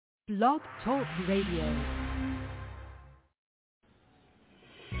Blog Talk Radio.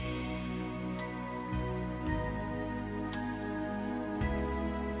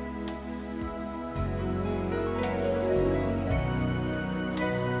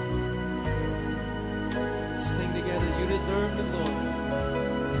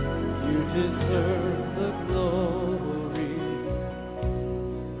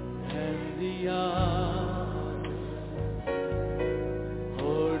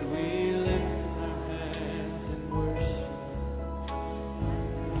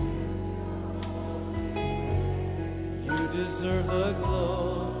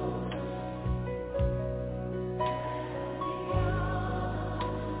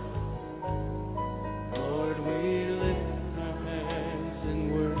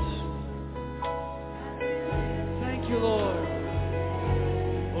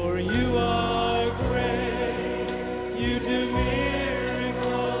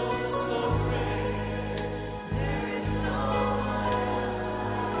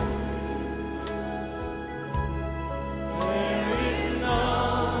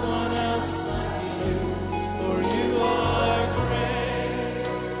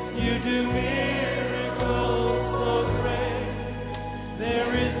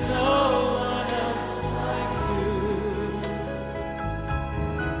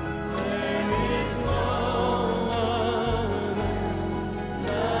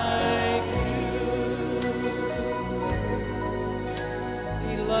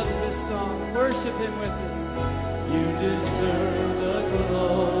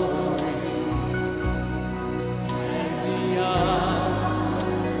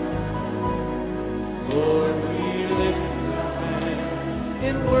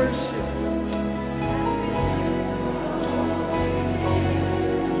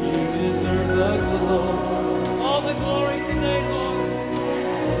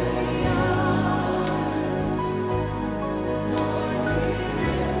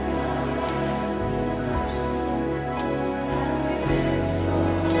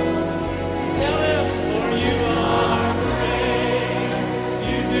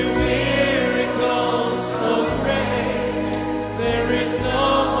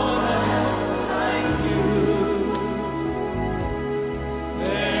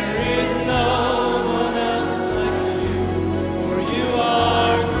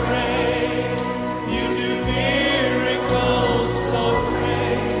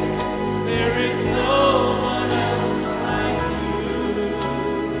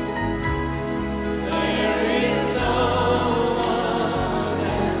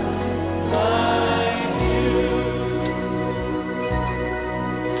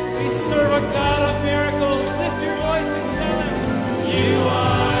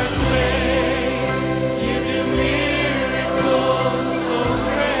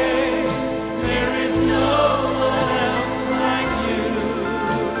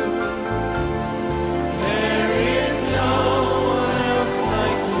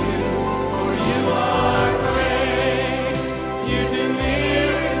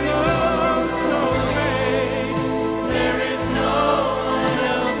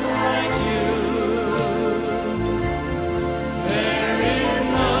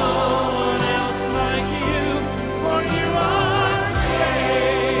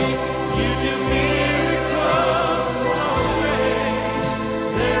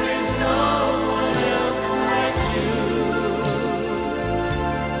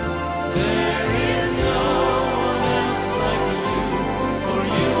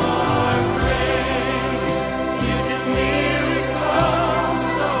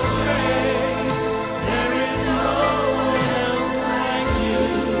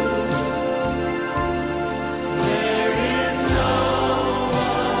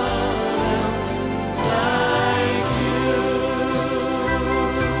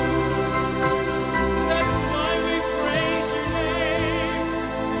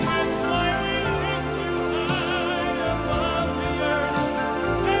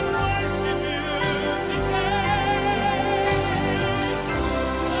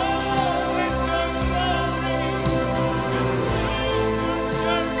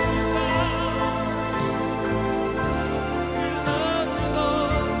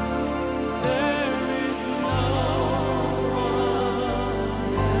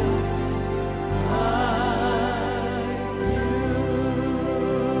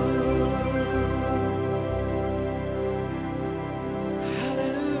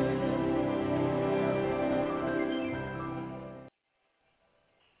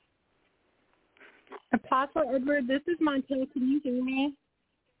 Apostle Edward, this is Montel. Can you hear me?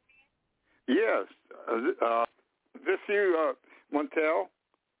 Yes. Is this you, Montel?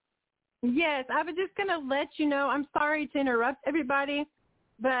 Yes, I was just going to let you know, I'm sorry to interrupt everybody,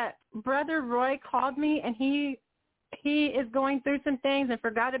 but Brother Roy called me, and he is going through some things and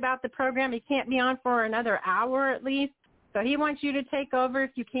forgot about the program. He can't be on for another hour at least. So he wants you to take over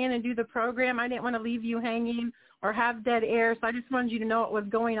if you can and do the program. I didn't want to leave you hanging or have dead air, so I just wanted you to know what was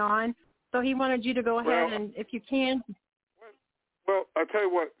going on. So he wanted you to go ahead and, if you can. Well, I'll tell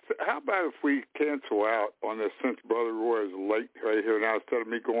you what, how about if we cancel out on this since Brother Roy is late right here now, instead of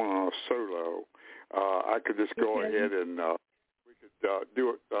me going on a solo, I could just go ahead and we could do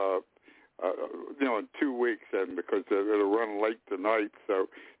it, in 2 weeks, and because it'll run late tonight. So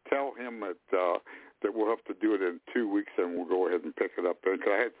tell him that we'll have to do it in 2 weeks, and we'll go ahead and pick it up. Because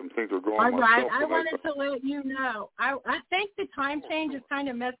I had some things that were going on myself. All right, I wanted to let you know. I think the time change is kind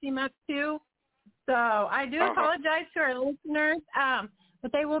of messing up too. So I do apologize to our listeners,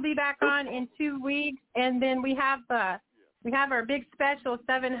 but they will be back on in 2 weeks, and then we have our big special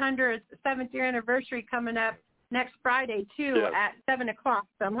 700th year anniversary coming up next Friday too at 7:00.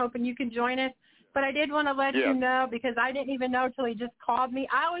 So I'm hoping you can join us. But I did want to let you know, because I didn't even know till he just called me.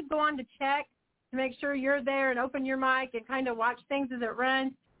 I always go on to check to make sure you're there and open your mic and kind of watch things as it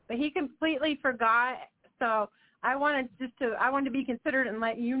runs. But he completely forgot. So I wanted to be considerate and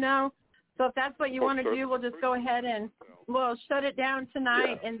let you know. So if that's what you want to do, we'll just go ahead and we'll shut it down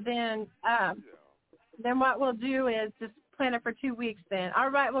tonight, and then what we'll do is just plan it for 2 weeks then. All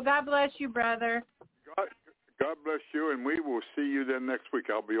right. Well, God bless you, brother. God bless you, and we will see you then next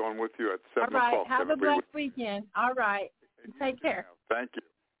week. I'll be on with you at 7:00. All right. Have a blessed weekend. All right. Take care. Thank you.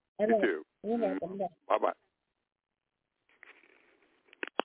 You too. You're welcome. Bye-bye.